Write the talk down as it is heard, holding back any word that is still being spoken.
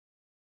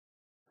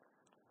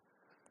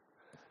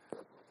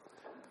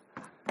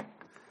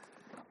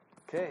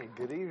Okay,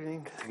 good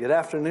evening. Good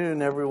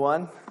afternoon,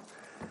 everyone.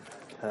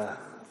 The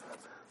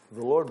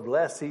Lord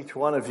bless each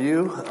one of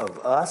you, of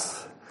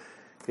us.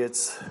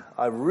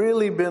 I've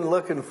really been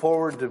looking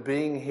forward to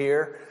being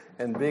here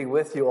and being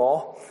with you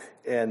all.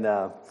 And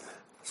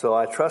so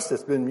I trust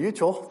it's been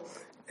mutual.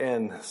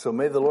 And so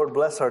may the Lord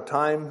bless our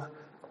time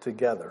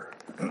together.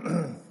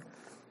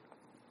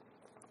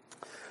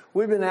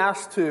 We've been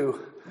asked to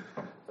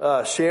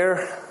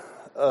share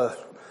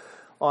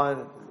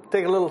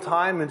take a little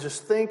time and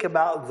just think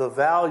about the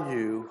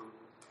value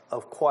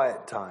of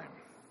quiet time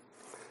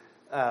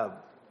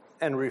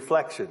and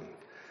reflection.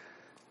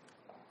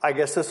 I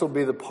guess this will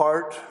be the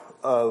part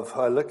of,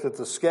 I looked at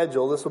the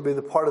schedule, this will be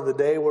the part of the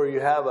day where you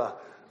have a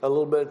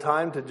little bit of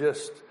time to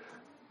just,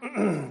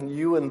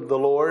 you and the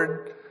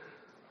Lord,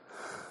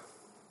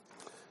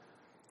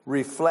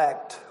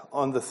 reflect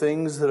on the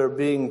things that are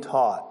being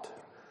taught.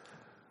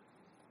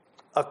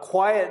 A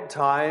quiet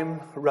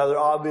time, rather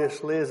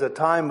obviously, is a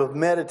time of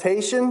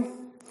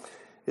meditation.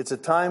 It's a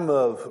time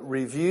of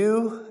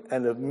review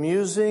and of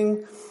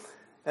musing,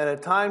 and a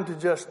time to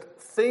just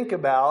think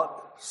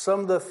about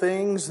some of the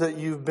things that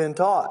you've been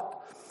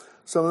taught,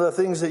 some of the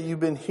things that you've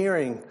been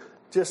hearing,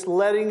 just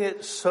letting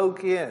it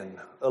soak in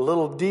a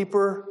little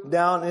deeper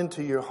down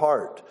into your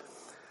heart.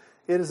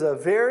 It is a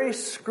very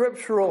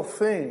scriptural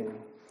thing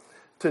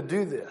to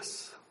do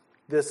this.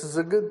 This is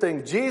a good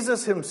thing.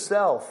 Jesus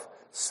himself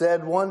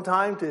said one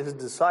time to his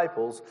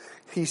disciples,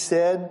 he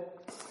said,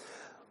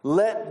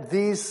 "Let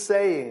these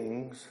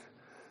sayings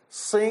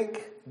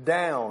sink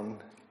down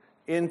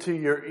into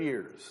your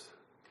ears."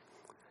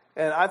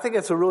 And I think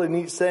it's a really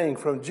neat saying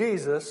from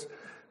Jesus,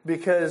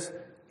 because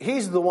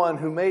he's the one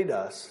who made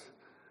us.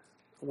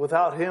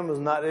 Without him was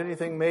not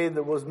anything made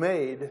that was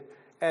made.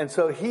 And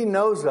so he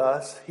knows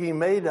us, he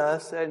made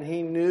us, and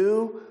he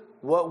knew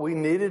what we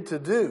needed to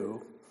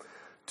do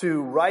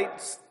to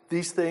write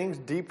these things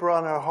deeper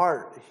on our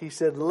heart. He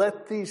said,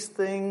 let these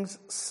things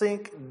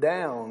sink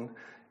down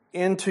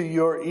into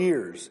your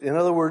ears. In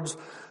other words,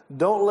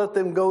 don't let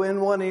them go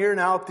in one ear and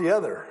out the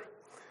other.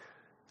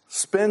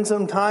 Spend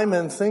some time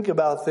and think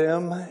about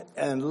them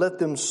and let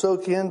them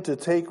soak in to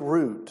take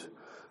root.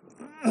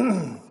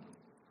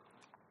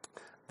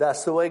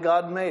 That's the way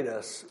God made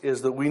us,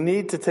 is that we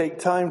need to take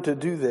time to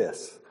do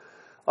this.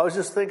 I was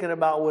just thinking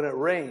about when it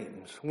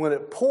rains. When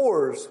it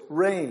pours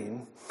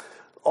rain,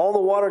 all the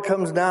water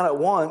comes down at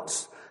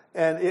once,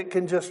 and it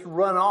can just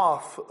run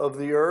off of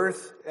the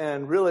earth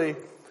and really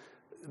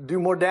do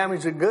more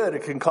damage than good.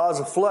 It can cause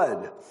a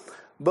flood.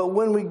 But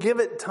when we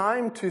give it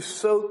time to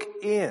soak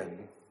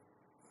in,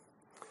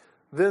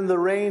 then the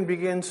rain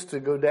begins to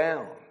go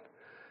down,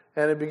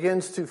 and it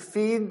begins to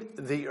feed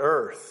the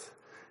earth,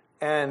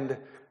 and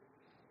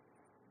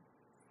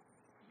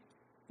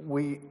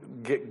we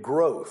get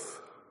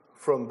growth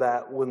from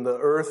that when the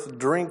earth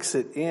drinks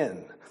it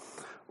in.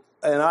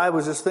 And I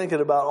was just thinking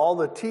about all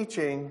the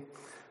teaching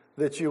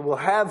that you will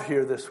have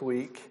here this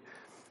week.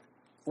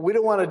 We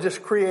don't want to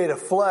just create a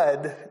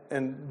flood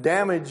and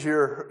damage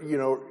your,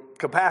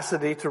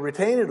 capacity to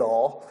retain it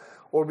all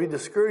or be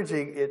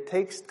discouraging. It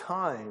takes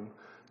time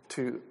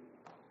to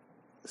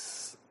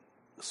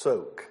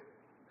soak.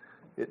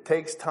 It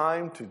takes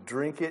time to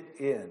drink it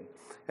in.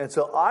 And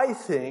so I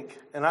think,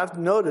 and I've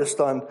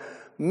noticed on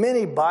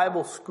many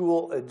Bible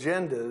school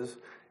agendas,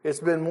 it's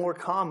been more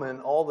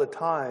common all the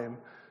time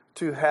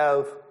to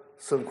have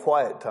some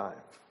quiet time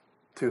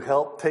to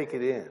help take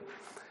it in.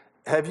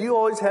 Have you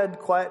always had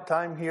quiet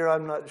time here?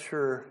 I'm not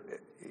sure.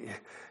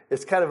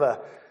 It's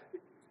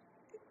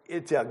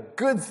it's a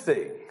good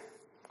thing.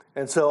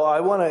 And so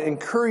I want to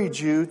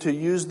encourage you to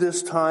use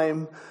this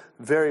time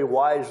very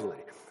wisely.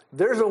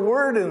 There's a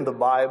word in the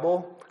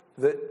Bible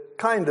that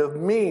kind of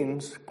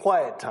means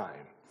quiet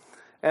time.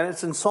 And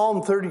it's in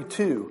Psalm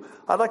 32.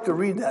 I'd like to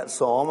read that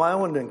psalm. I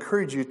want to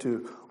encourage you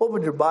to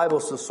open your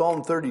Bibles to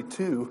Psalm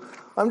 32.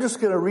 I'm just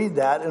going to read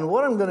that. And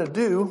what I'm going to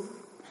do,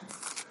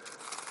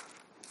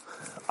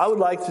 I would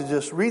like to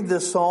just read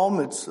this psalm.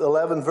 It's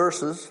 11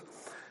 verses.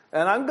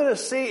 And I'm going to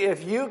see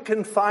if you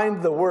can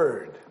find the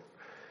word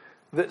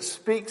that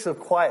speaks of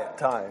quiet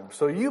time.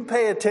 So you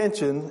pay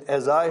attention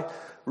as I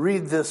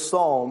read this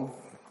psalm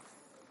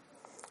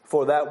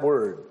for that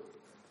word.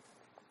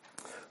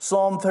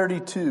 Psalm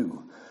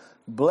 32.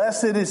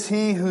 Blessed is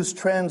he whose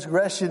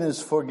transgression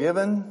is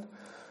forgiven,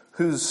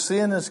 whose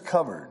sin is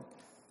covered.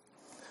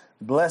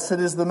 Blessed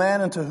is the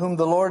man unto whom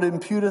the Lord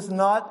imputeth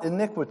not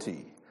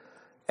iniquity,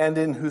 and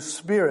in whose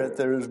spirit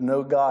there is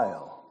no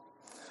guile.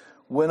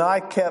 When I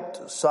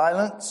kept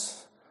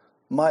silence,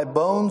 my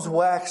bones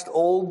waxed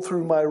old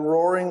through my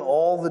roaring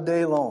all the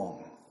day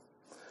long.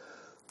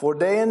 For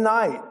day and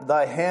night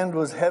thy hand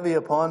was heavy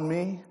upon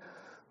me.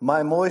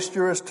 My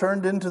moisture is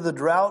turned into the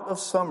drought of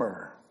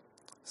summer.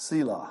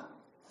 Selah.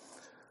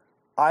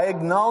 I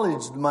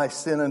acknowledged my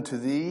sin unto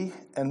thee,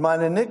 and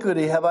mine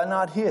iniquity have I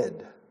not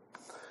hid.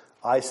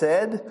 I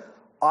said,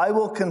 I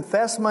will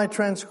confess my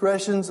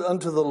transgressions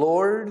unto the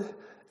Lord,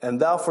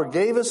 and thou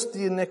forgavest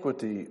the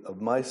iniquity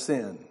of my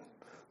sin.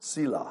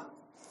 Selah.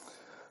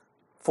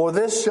 For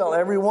this shall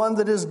every one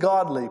that is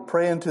godly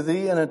pray unto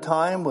thee in a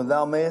time when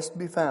thou mayest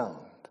be found.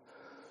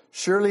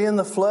 Surely in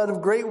the flood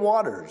of great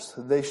waters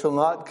they shall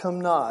not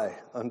come nigh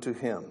unto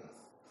him.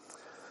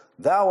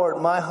 Thou art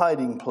my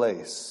hiding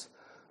place.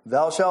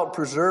 Thou shalt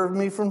preserve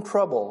me from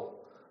trouble.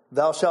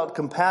 Thou shalt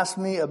compass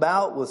me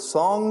about with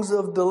songs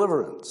of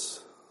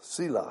deliverance.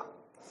 Selah.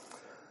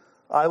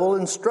 I will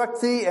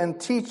instruct thee and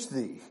teach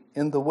thee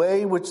in the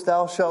way which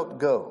thou shalt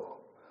go.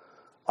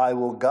 I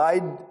will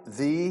guide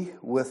thee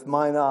with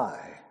mine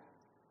eye.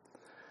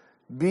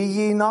 Be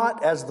ye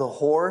not as the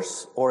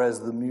horse or as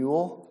the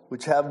mule,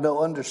 which have no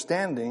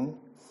understanding,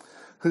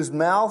 whose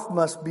mouth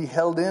must be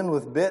held in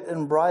with bit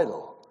and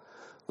bridle,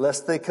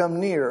 lest they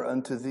come near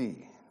unto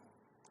thee.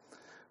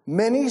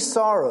 Many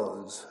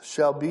sorrows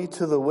shall be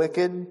to the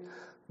wicked,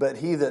 but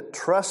he that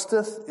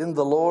trusteth in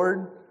the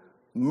Lord,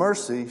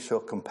 mercy shall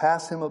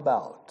compass him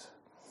about.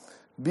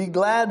 Be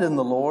glad in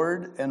the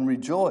Lord, and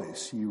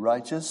rejoice, ye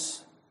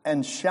righteous,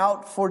 and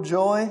shout for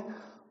joy,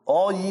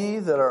 all ye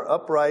that are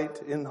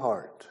upright in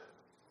heart.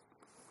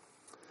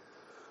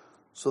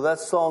 So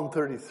that's Psalm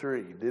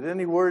 33. Did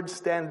any words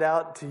stand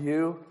out to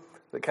you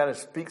that kind of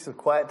speaks of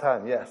quiet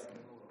time? Yes.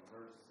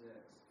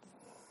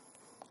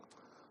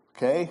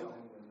 Okay.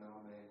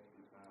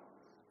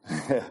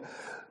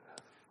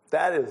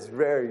 That is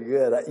very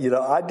good. You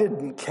know, I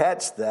didn't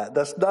catch that.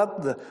 That's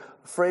not the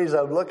phrase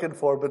I'm looking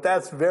for, but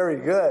that's very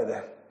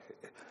good.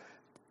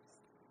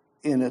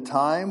 In a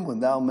time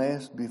when thou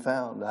mayest be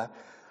found.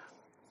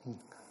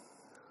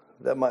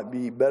 That might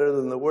be better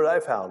than the word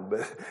I found,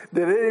 but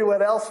did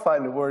anyone else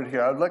find a word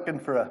here? I'm looking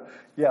for a,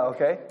 yeah,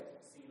 okay?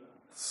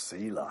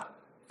 Selah.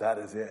 That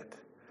is it.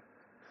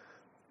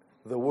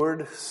 The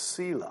word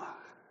Selah.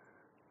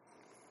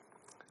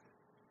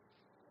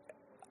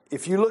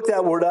 If you look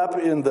that word up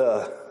in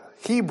the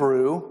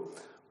Hebrew,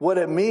 what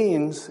it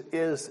means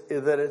is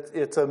that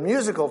it's a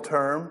musical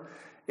term.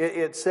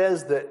 It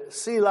says that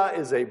Selah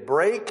is a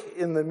break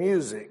in the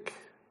music,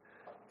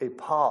 a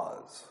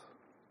pause,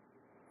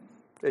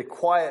 a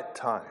quiet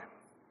time.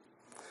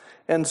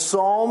 And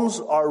psalms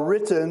are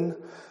written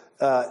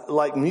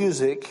like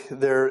music.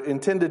 They're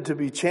intended to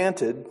be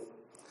chanted.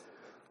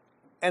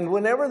 And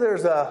whenever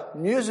there's a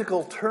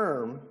musical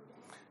term,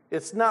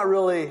 it's not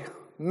really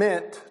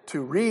meant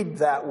to read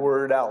that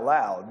word out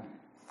loud.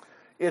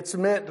 It's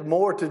meant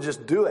more to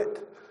just do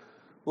it.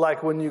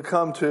 Like when you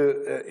come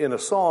to, in a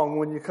song,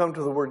 when you come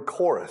to the word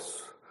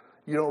chorus,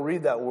 you don't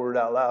read that word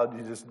out loud,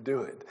 you just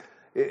do it.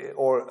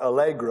 Or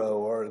allegro,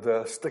 or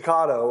the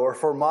staccato, or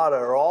fermata,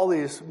 or all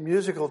these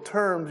musical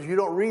terms, you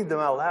don't read them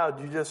out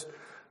loud, you just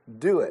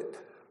do it.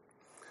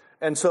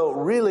 And so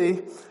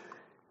really,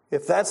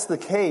 if that's the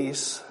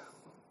case,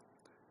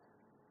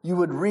 you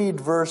would read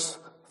verse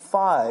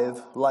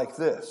 5 like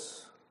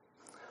this.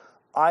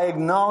 I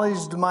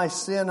acknowledged my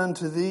sin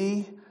unto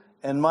thee,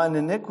 and mine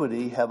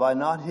iniquity have I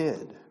not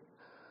hid.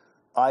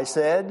 I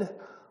said,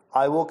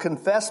 I will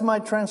confess my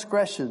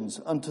transgressions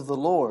unto the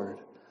Lord,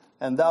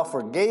 and thou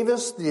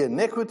forgavest the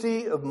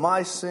iniquity of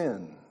my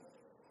sin.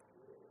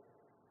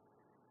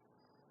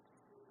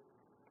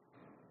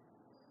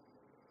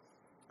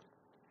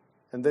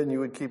 And then you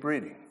would keep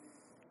reading.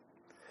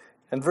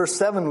 And verse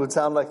 7 would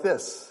sound like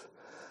this.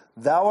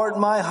 Thou art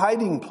my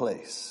hiding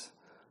place.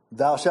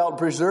 Thou shalt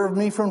preserve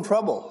me from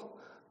trouble.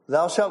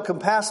 Thou shalt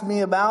compass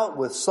me about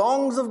with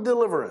songs of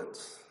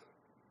deliverance.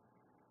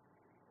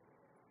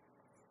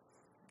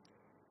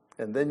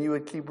 And then you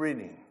would keep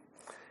reading.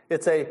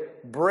 It's a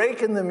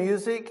break in the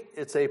music.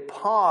 It's a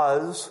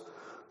pause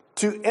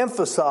to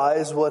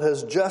emphasize what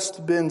has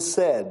just been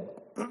said.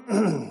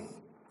 And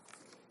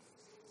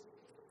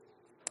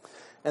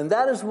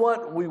that is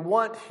what we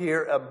want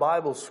here at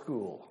Bible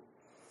school.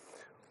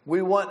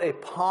 We want a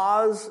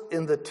pause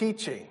in the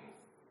teaching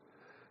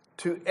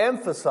to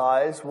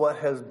emphasize what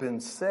has been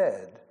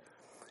said.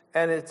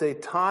 And it's a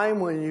time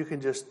when you can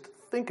just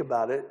think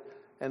about it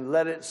and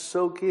let it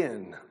soak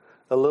in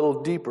a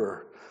little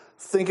deeper.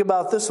 Think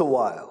about this a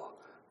while.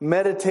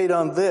 Meditate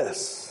on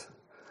this.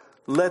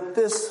 Let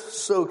this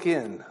soak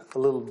in a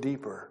little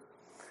deeper.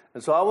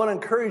 And so I want to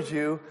encourage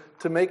you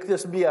to make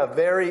this be a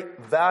very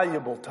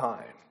valuable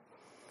time.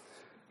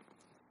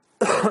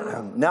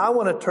 Now I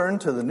want to turn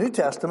to the New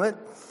Testament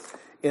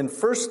in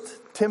 1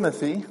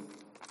 Timothy.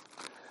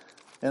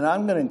 And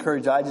I'm going to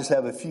encourage, I just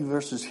have a few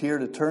verses here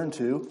to turn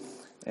to.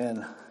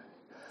 And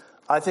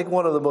I think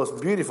one of the most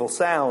beautiful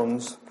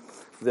sounds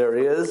there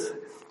is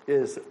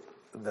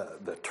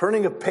the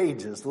turning of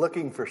pages,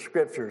 looking for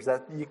scriptures.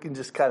 That you can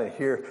just kind of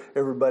hear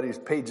everybody's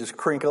pages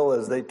crinkle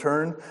as they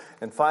turn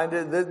and find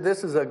it.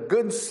 This is a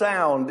good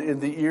sound in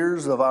the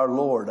ears of our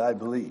Lord, I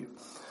believe.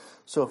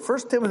 So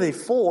 1 Timothy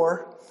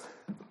 4,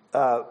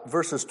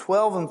 verses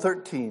 12 and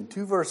 13,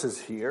 2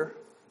 verses here.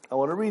 I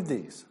want to read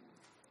these.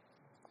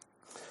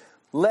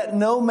 Let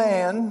no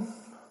man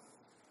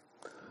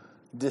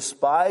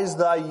despise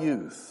thy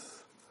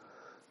youth.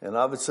 And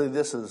obviously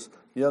this is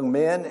young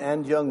men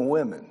and young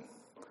women.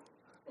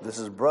 This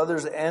is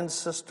brothers and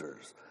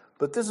sisters.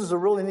 But this is a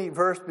really neat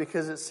verse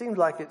because it seems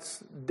like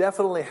it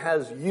definitely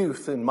has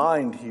youth in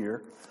mind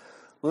here.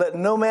 Let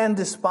no man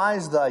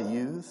despise thy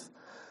youth,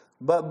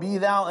 but be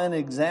thou an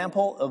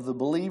example of the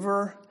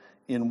believer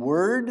in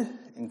word,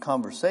 in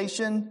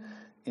conversation,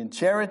 in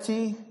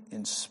charity,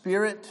 in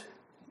spirit,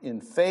 in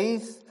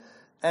faith,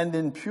 and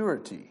in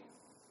purity.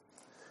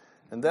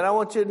 And then I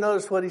want you to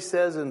notice what he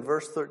says in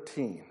verse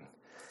 13.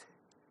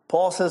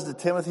 Paul says to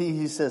Timothy,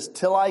 he says,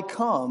 till I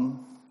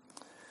come,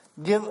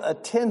 give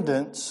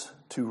attendance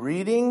to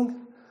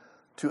reading,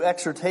 to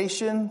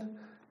exhortation,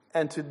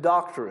 and to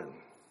doctrine.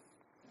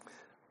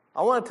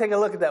 I want to take a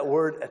look at that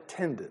word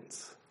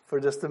attendance for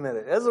just a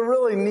minute. It's a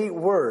really neat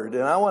word,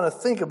 and I want to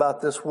think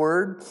about this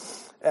word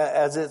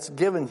as it's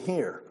given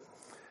here.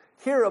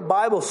 Here at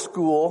Bible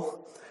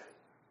school,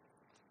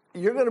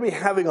 you're going to be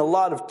having a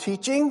lot of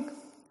teaching.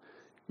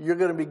 You're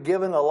going to be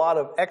given a lot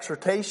of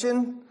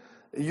exhortation.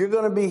 You're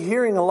going to be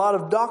hearing a lot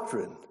of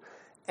doctrine.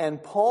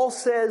 And Paul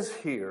says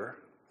here,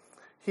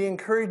 he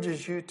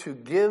encourages you to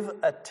give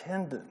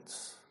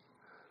attendance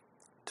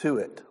to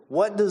it.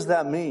 What does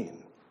that mean?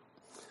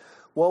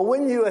 Well,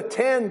 when you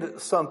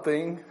attend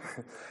something,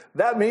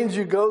 that means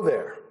you go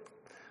there.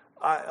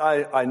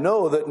 I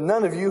know that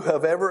none of you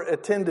have ever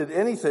attended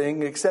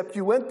anything except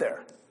you went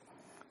there.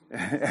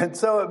 And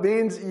so it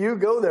means you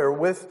go there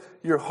with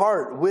your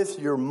heart, with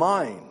your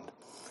mind.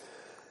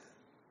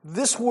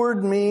 This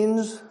word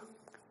means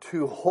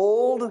to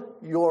hold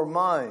your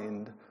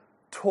mind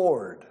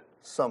toward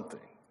something.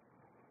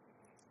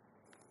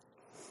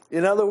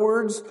 In other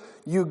words,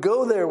 you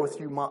go there with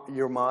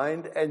your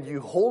mind and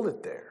you hold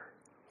it there.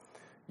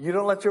 You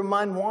don't let your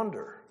mind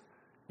wander.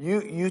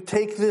 You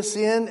take this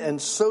in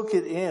and soak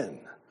it in.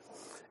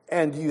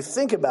 And you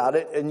think about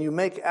it and you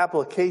make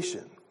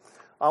application.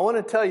 I want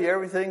to tell you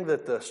everything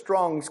that the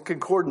Strong's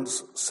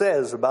Concordance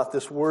says about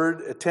this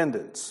word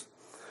attendance.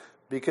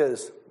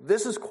 Because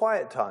this is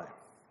quiet time.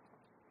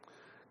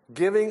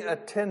 Giving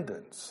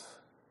attendance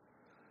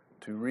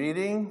to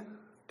reading,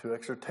 to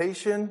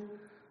exhortation,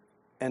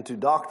 and to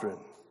doctrine.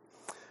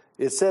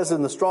 It says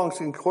in the Strong's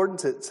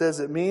Concordance, it says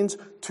it means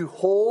to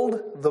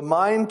hold the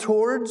mind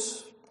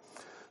towards,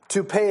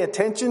 to pay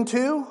attention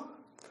to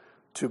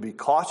be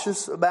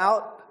cautious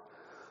about,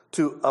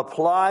 to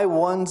apply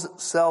one's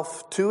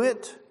self to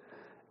it,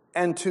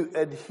 and to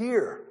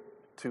adhere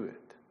to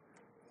it.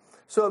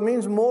 So it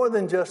means more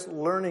than just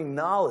learning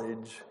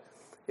knowledge.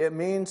 It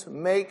means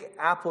make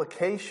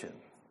application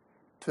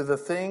to the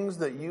things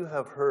that you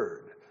have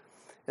heard.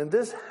 And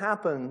this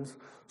happens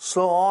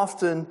so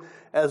often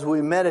as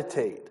we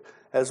meditate,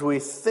 as we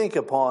think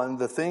upon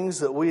the things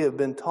that we have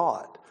been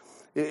taught.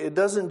 It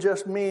doesn't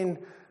just mean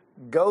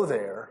go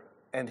there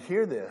and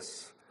hear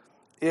this.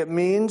 It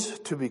means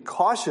to be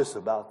cautious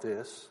about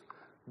this.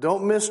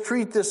 Don't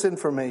mistreat this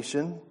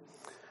information.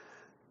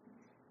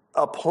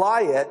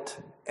 Apply it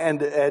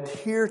and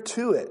adhere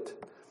to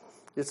it.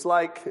 It's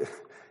like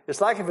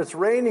if it's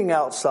raining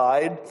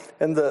outside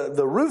and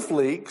the roof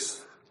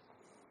leaks,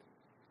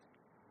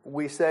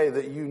 we say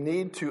that you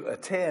need to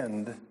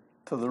attend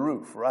to the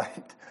roof,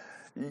 right?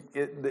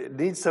 It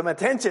needs some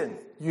attention.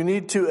 You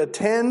need to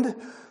attend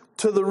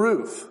to the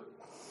roof.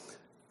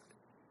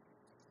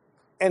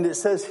 And it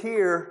says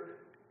here,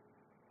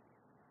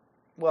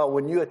 well,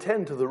 when you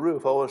attend to the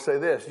roof, I want to say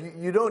this.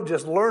 You don't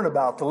just learn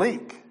about the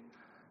leak.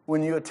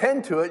 When you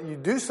attend to it, you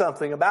do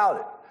something about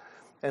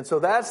it. And so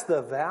that's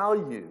the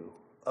value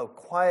of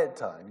quiet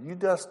time. You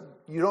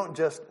don't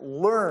just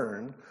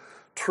learn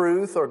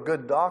truth or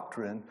good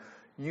doctrine.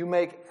 You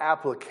make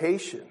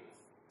application.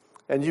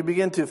 And you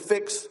begin to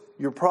fix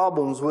your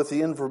problems with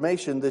the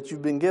information that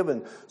you've been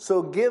given.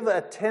 So give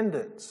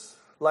attendance,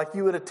 like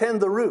you would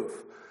attend the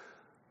roof,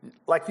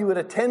 like you would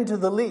attend to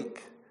the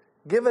leak.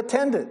 Give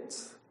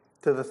attendance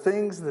to the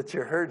things that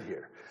you heard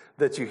here,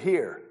 that you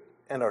hear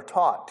and are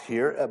taught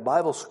here at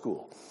Bible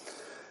school.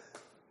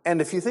 And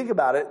if you think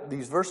about it,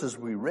 these verses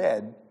we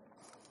read,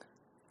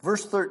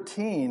 verse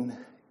 13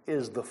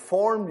 is the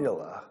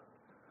formula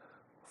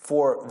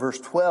for verse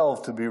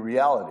 12 to be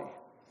reality.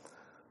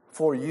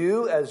 For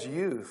you as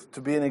youth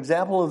to be an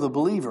example of the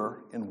believer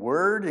in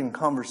word, in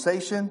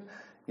conversation,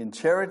 in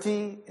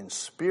charity, in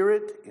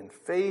spirit, in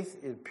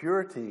faith, in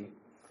purity,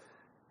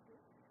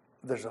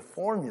 there's a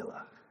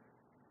formula,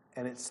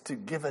 and it's to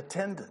give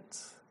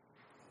attendance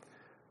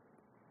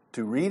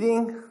to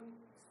reading,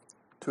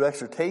 to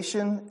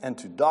exhortation, and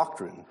to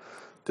doctrine,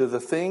 to the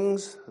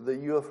things that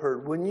you have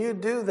heard. When you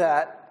do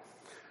that,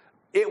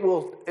 it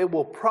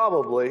will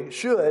probably,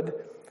 should,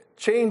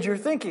 change your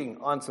thinking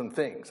on some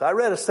things. I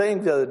read a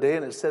saying the other day,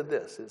 and it said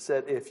this. It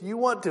said, if you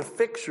want to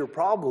fix your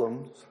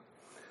problems,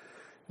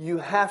 you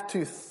have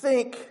to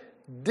think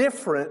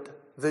different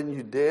than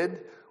you did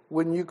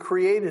when you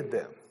created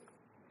them.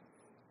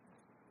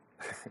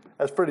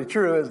 That's pretty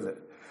true, isn't it?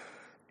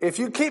 If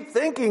you keep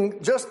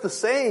thinking just the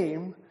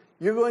same,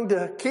 you're going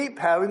to keep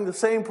having the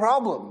same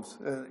problems,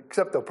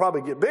 except they'll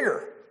probably get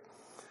bigger.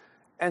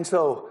 And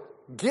so,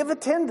 give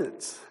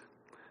attendance.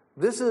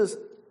 This is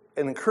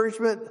an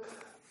encouragement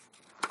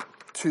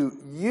to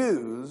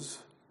use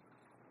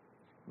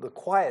the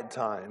quiet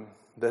time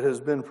that has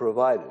been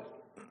provided.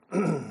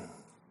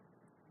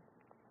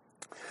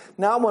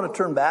 Now I want to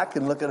turn back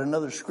and look at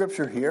another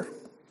scripture here.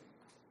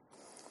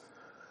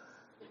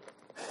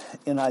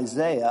 In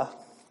Isaiah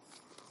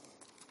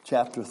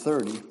chapter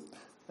 30.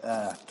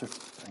 I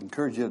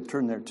encourage you to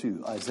turn there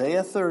too.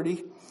 Isaiah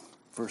 30,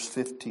 verse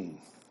 15.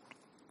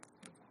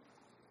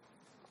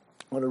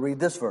 I'm going to read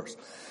this verse.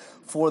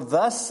 For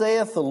thus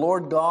saith the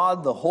Lord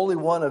God, the Holy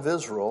One of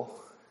Israel,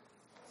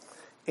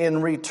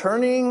 in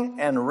returning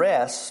and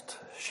rest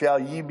shall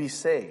ye be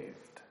saved.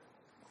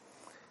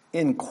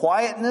 In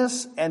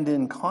quietness and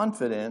in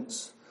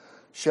confidence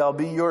shall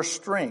be your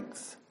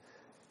strength,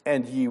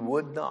 and ye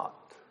would not.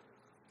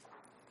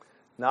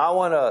 Now I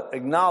want to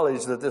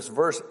acknowledge that this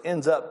verse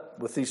ends up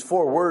with these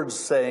four words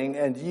saying,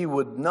 and ye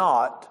would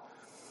not.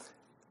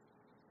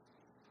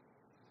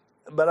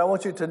 But I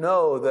want you to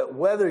know that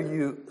whether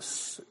you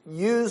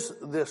use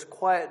this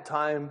quiet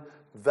time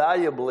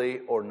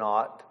valuably or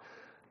not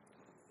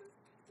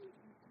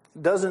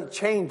doesn't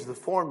change the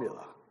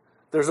formula.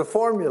 There's a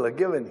formula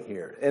given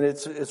here, and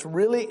it's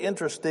really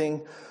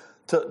interesting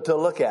to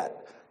look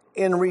at.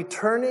 In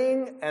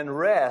returning and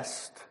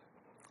rest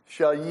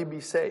shall ye be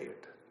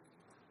saved.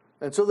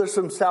 And so there's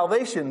some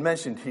salvation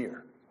mentioned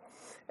here.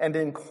 And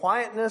in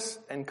quietness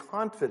and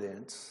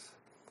confidence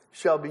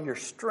shall be your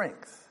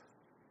strength.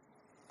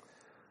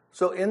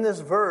 So in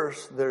this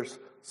verse, there's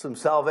some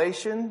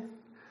salvation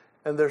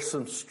and there's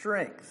some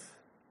strength.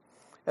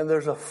 And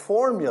there's a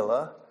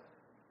formula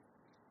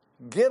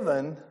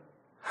given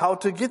how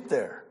to get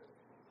there.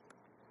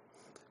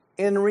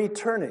 In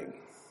returning,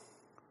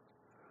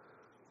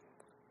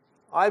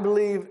 I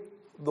believe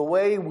the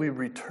way we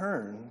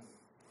return,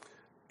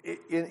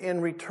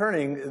 in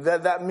returning,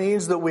 that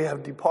means that we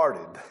have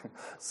departed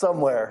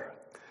somewhere.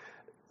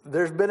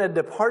 There's been a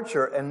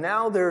departure, and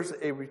now there's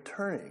a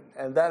returning.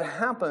 And that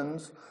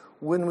happens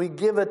when we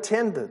give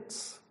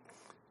attendance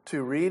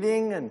to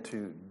reading and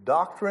to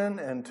doctrine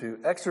and to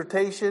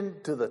exhortation,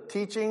 to the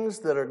teachings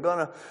that are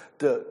going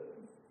to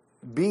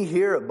be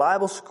here at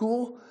Bible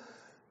school.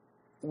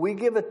 We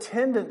give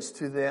attendance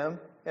to them,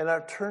 and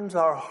it turns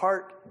our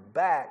heart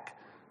back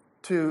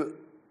to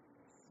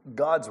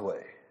God's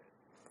way,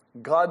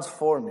 God's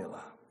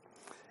formula.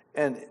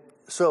 And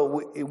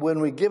so when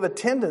we give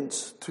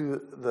attendance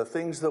to the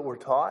things that we're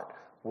taught,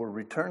 we're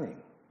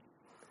returning.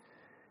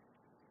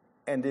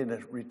 And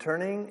in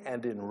returning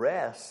and in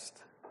rest,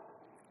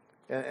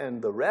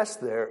 and the rest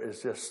there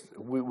is just,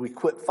 we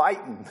quit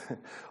fighting.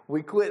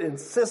 We quit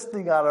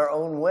insisting on our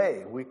own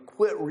way. We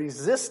quit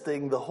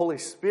resisting the Holy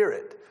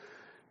Spirit.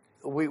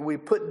 We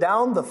put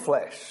down the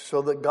flesh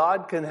so that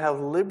God can have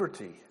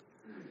liberty,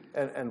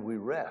 and we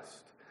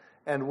rest.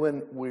 And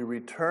when we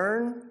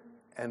return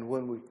and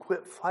when we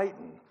quit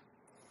fighting,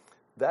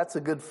 that's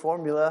a good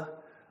formula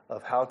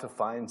of how to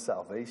find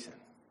salvation.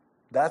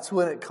 That's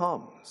when it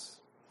comes.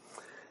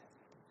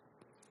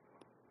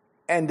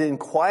 And in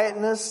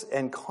quietness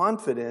and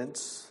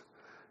confidence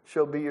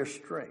shall be your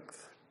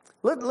strength.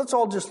 Let's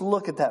all just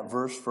look at that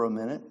verse for a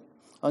minute.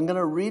 I'm going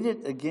to read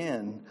it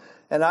again.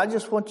 And I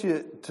just want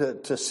you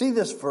to see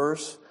this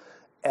verse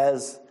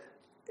as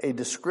a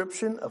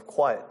description of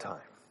quiet time.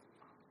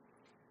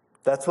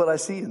 That's what I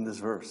see in this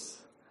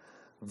verse.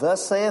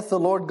 Thus saith the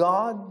Lord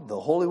God, the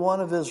Holy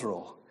One of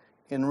Israel,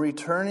 in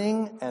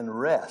returning and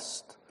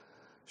rest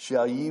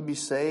shall ye be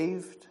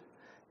saved.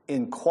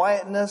 In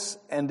quietness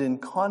and in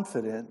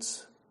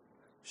confidence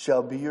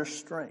shall be your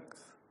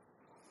strength.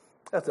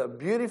 That's a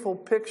beautiful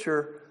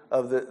picture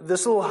of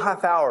this little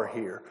half hour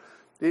here.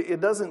 It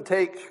doesn't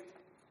take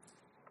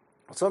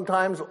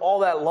sometimes all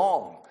that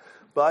long.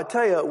 But I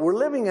tell you, we're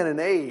living in an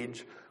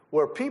age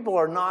where people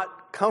are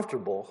not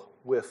comfortable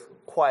with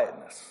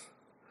quietness.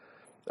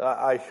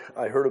 I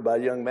heard about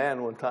a young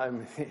man one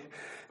time.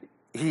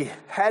 He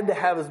had to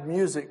have his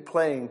music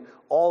playing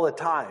all the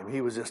time.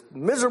 He was just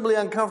miserably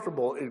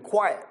uncomfortable and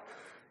quiet.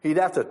 He'd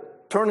have to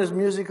turn his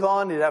music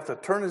on. He'd have to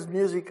turn his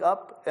music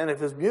up. And if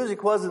his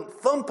music wasn't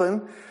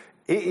thumping,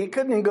 he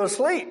couldn't even go to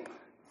sleep.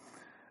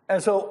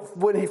 And so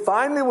when he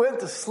finally went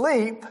to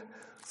sleep,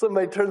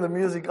 somebody turned the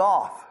music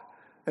off,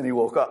 and he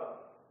woke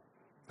up.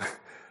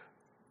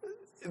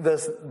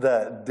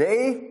 The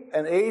day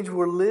and age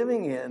we're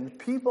living in,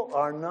 people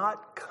are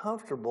not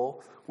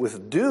comfortable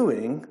with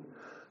doing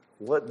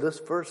what this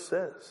verse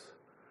says.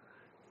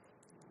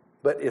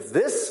 But if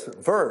this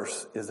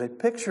verse is a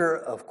picture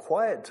of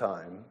quiet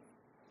time,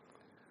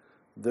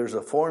 there's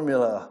a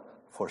formula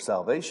for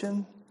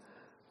salvation,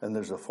 and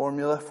there's a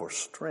formula for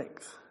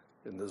strength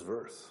in this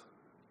verse.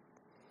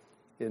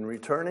 In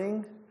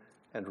returning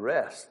and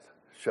rest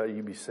shall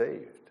you be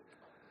saved.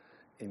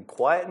 In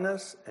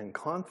quietness and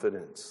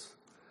confidence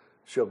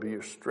shall be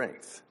your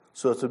strength.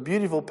 So it's a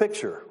beautiful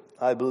picture,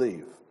 I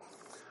believe.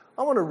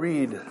 I want to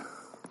read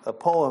a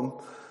poem,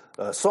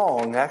 a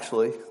song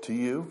actually, to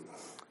you.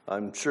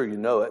 I'm sure you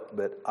know it,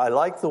 but I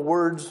like the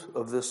words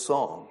of this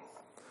song.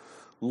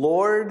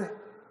 Lord,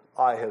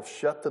 I have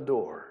shut the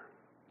door.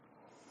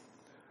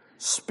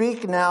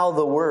 Speak now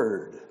the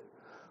word,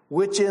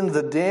 which in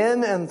the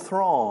din and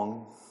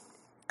throng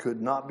could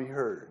not be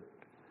heard.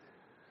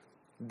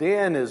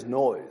 Din is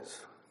noise.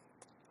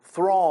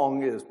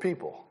 Throng is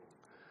people.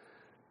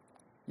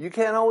 You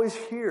can't always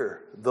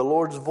hear the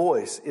Lord's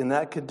voice in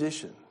that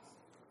condition.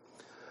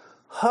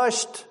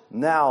 Hushed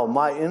now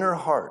my inner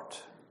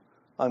heart.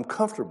 I'm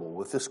comfortable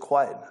with this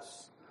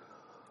quietness.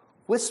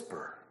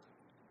 Whisper,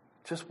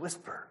 just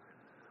whisper,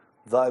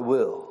 thy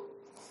will,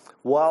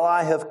 while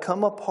I have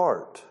come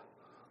apart,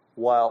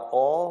 while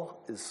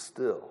all is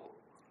still.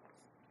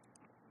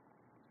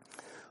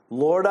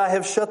 Lord, I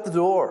have shut the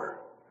door.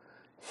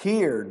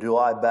 Here do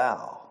I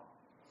bow.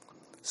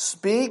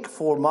 Speak,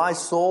 for my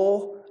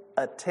soul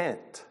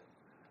attent.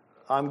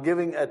 I'm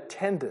giving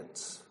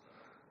attendance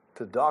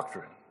to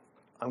doctrine.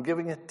 I'm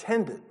giving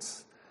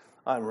attendance.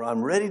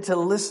 I'm ready to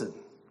listen.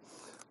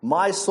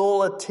 My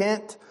soul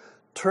attent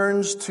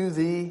turns to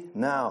thee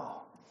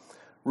now.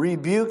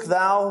 Rebuke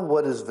thou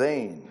what is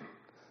vain.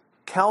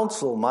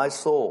 Counsel my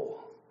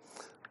soul.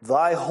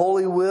 Thy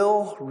holy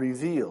will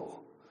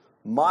reveal.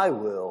 My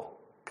will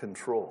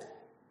control.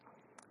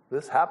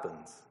 This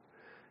happens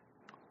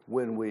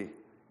when we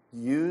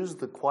use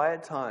the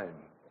quiet time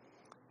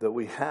that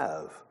we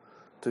have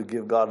to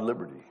give God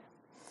liberty.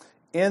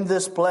 In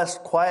this blessed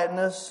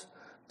quietness,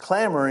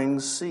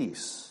 clamorings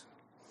cease.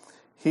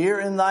 Here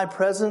in thy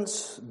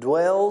presence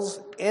dwells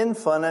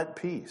infinite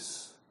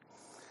peace.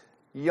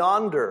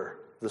 Yonder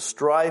the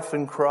strife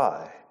and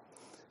cry.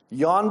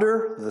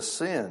 Yonder the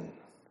sin.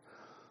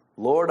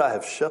 Lord, I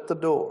have shut the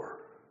door.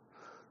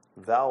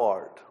 Thou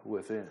art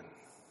within.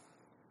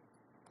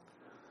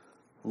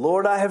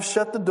 Lord, I have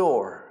shut the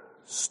door.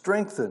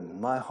 Strengthen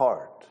my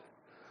heart.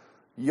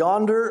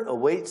 Yonder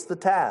awaits the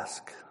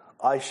task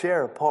I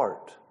share a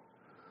part.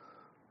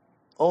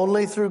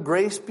 Only through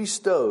grace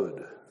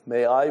bestowed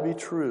may I be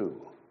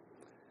true.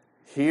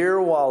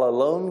 Here while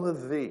alone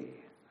with thee,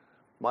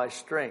 my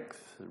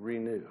strength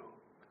renew.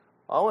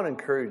 I want to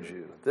encourage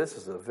you. This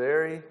is a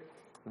very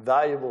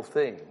valuable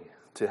thing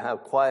to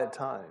have quiet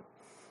time.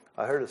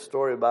 I heard a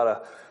story about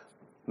a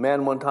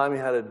man one time. He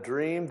had a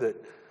dream that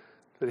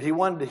he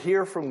wanted to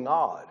hear from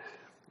God.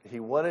 He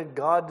wanted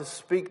God to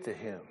speak to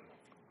him.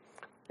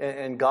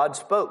 And God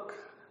spoke.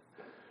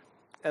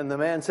 And the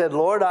man said,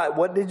 Lord,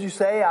 what did you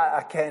say?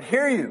 I can't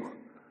hear you.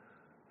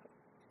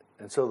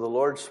 And so the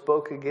Lord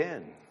spoke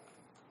again.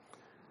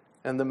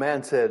 And the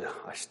man said,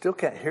 I still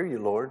can't hear you,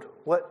 Lord.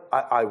 What?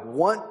 I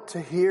want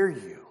to hear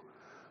you.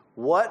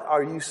 What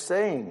are you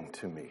saying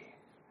to me?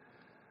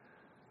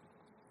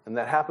 And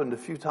that happened a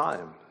few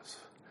times.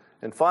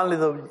 And finally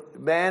the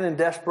man in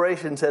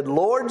desperation said,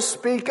 Lord,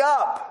 speak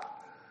up.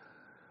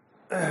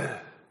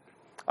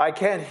 I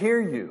can't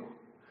hear you.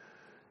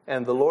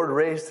 And the Lord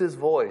raised his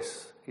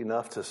voice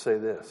enough to say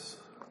this.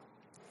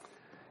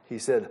 He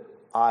said,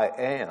 I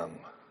am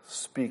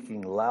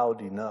speaking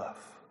loud enough.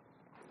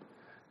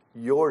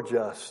 You're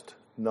just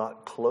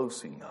not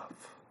close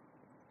enough.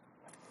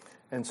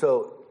 And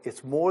so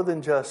it's more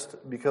than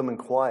just becoming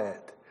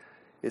quiet.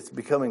 It's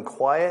becoming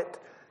quiet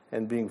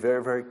and being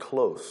very, very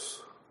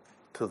close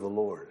to the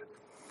Lord.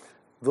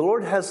 The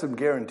Lord has some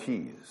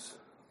guarantees.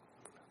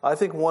 I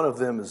think one of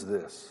them is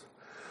this.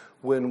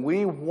 When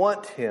we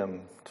want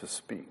him to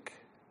speak,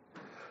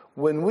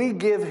 when we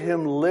give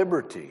him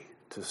liberty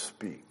to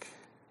speak,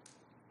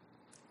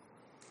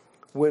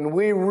 when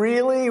we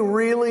really,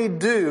 really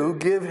do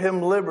give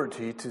him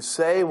liberty to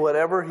say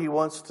whatever he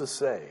wants to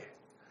say,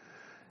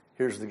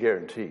 here's the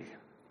guarantee.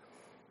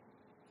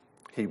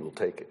 He will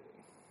take it.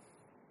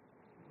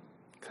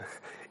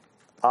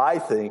 I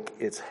think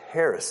it's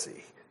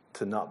heresy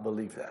to not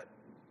believe that.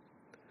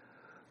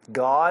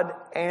 God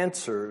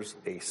answers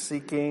a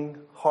seeking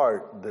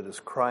heart that is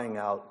crying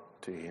out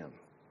to him.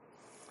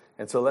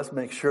 And so let's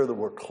make sure that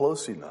we're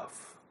close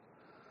enough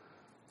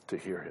to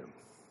hear him.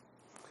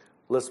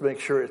 Let's make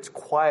sure it's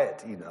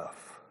quiet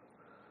enough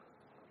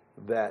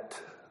that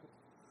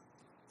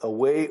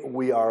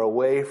we are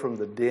away from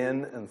the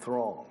din and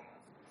throng.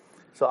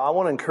 So I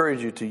want to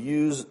encourage you to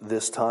use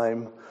this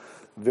time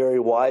very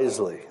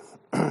wisely.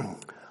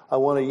 I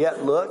want to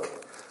yet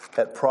look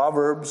at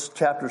Proverbs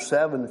chapter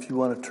 7, if you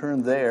want to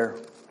turn there.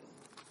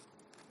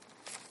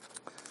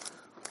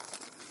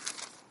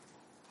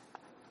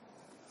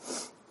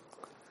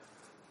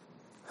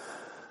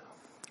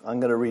 I'm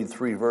going to read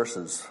 3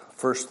 verses.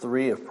 Verse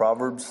 3 of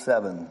Proverbs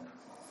 7.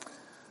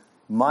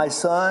 My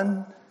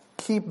son,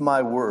 keep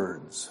my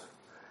words,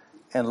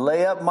 and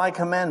lay up my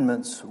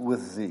commandments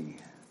with thee.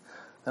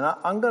 And I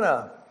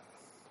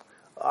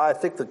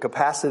think the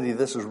capacity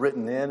this is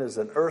written in is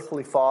an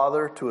earthly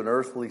father to an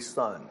earthly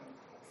son.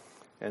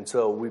 And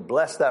so we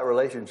bless that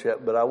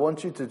relationship, but I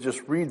want you to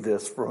just read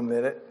this for a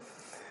minute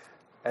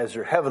as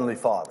your heavenly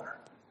Father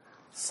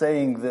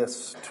saying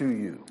this to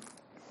you.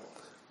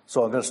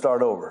 So I'm going to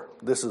start over.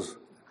 This is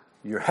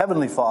your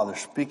heavenly Father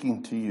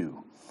speaking to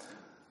you.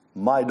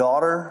 My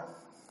daughter,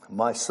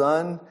 my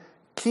son,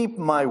 keep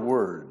my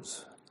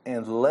words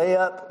and lay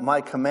up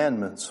my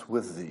commandments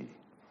with thee.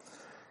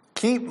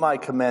 Keep my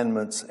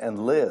commandments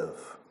and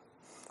live,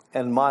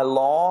 and my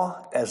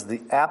law as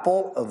the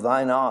apple of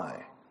thine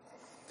eye.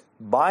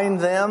 Bind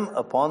them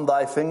upon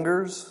thy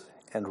fingers,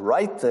 and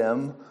write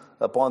them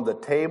upon the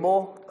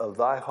table of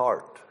thy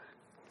heart.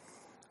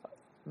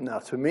 Now,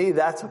 to me,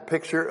 that's a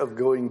picture of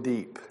going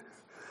deep.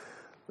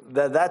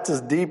 That's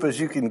as deep as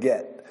you can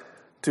get.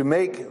 To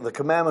make the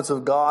commandments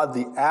of God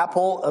the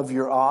apple of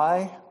your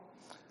eye,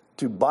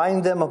 to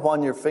bind them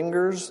upon your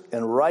fingers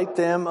and write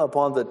them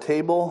upon the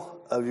table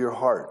of your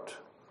heart.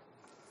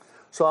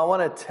 So I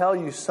want to tell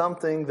you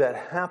something that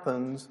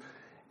happens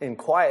in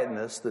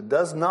quietness that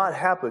does not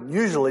happen,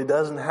 usually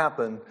doesn't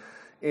happen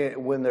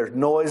when there's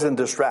noise and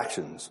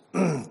distractions.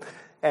 And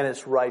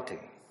it's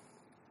writing.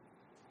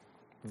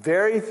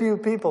 Very few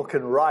people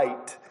can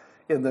write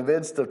in the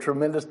midst of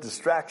tremendous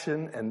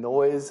distraction and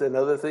noise and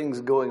other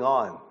things going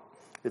on.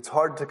 It's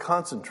hard to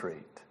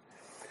concentrate.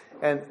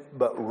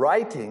 But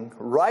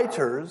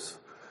writers,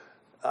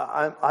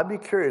 I'd be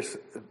curious,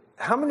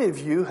 how many of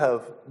you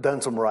have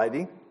done some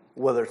writing,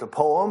 whether it's a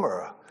poem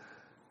or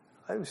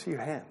I didn't see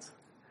your hands.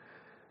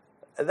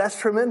 That's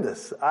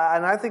tremendous.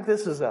 And I think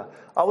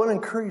I want to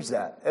encourage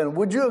that. And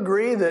would you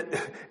agree that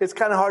it's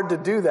kind of hard to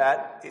do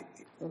that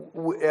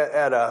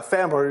at a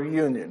family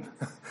reunion?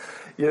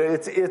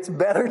 It's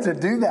better to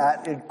do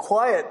that in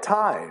quiet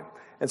time.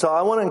 And so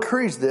I want to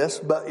encourage this,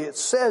 but it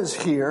says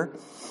here,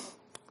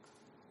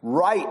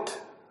 write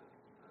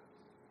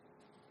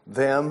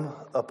them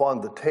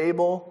upon the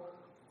table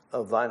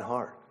of thine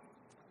heart.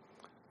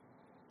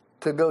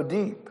 To go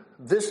deep.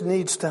 This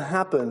needs to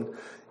happen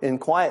in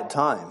quiet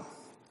time.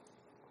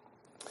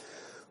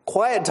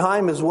 Quiet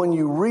time is when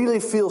you really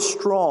feel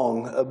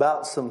strong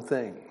about some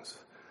things.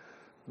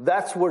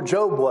 That's where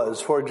Job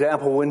was, for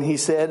example, when he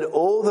said,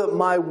 "Oh, that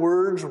my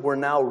words were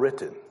now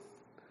written.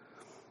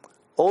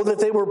 Oh, that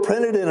they were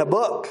printed in a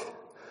book,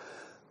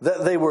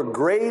 that they were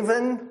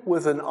graven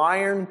with an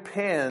iron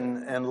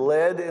pen and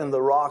lead in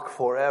the rock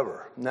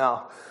forever."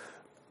 Now,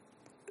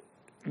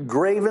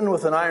 graven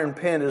with an iron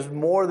pen is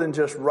more than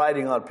just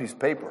writing on a piece of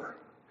paper.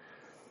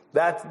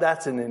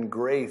 That's an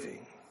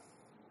engraving.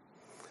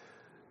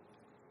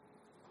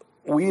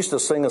 We used to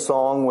sing a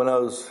song when I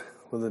was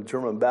with the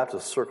German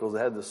Baptist circles. They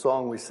had the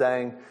song we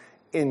sang,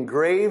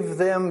 "Engrave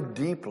them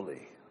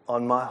deeply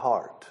on my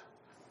heart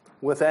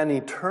with an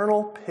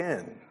eternal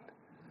pen,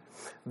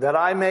 that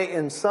I may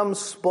in some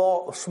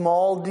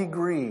small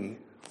degree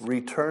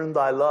return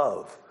thy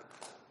love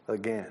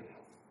again."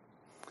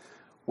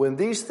 When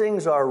these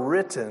things are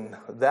written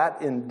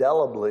that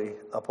indelibly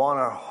upon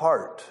our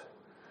heart,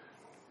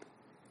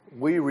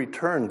 we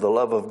return the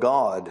love of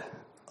God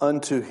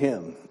unto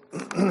him.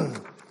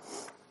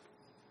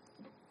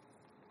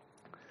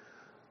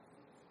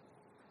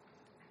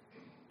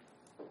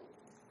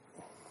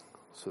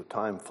 So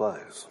time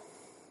flies.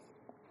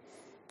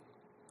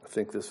 I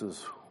think this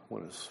is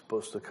when it's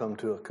supposed to come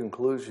to a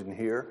conclusion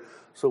here.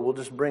 So we'll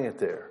just bring it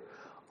there.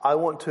 I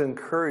want to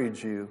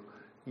encourage you,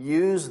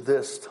 use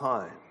this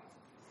time.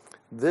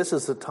 This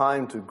is the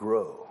time to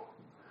grow.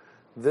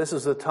 This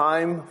is the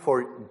time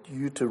for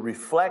you to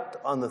reflect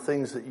on the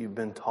things that you've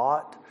been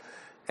taught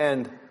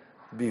and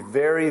be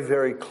very,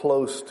 very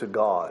close to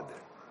God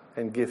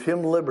and give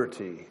him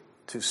liberty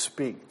to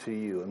speak to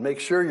you. And make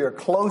sure you're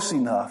close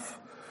enough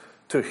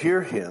to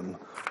hear him.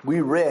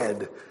 We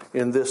read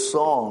in this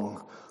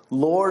song,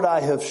 "Lord, I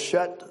have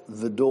shut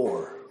the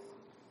door.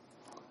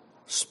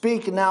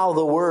 Speak now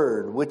the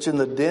word, which in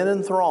the din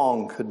and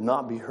throng could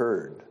not be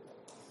heard.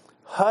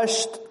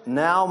 Hushed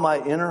now my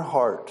inner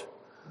heart.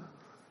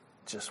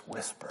 Just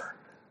whisper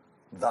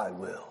thy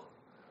will,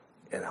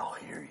 and I'll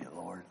hear you,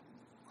 Lord."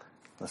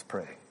 Let's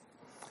pray.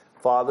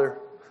 Father,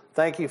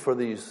 thank you for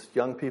these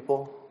young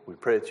people. We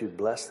pray that you'd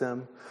bless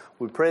them.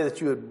 We pray that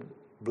you would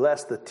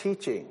bless the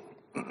teaching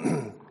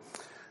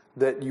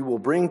that you will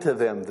bring to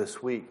them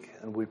this week.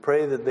 And we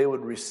pray that they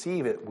would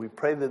receive it. We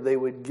pray that they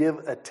would give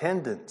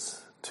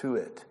attendance to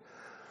it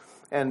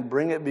and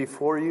bring it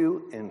before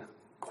you in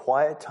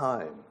quiet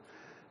time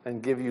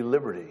and give you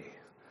liberty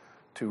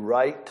to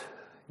write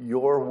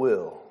your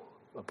will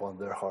upon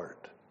their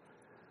heart.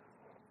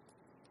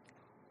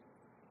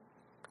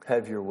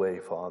 Have your way,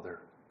 Father.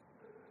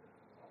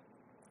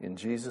 In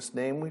Jesus'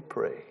 name we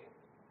pray.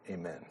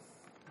 Amen.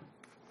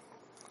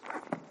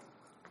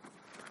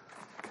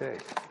 Okay.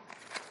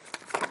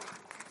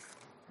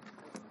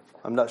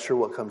 I'm not sure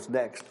what comes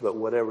next, but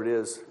whatever it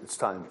is, it's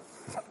time.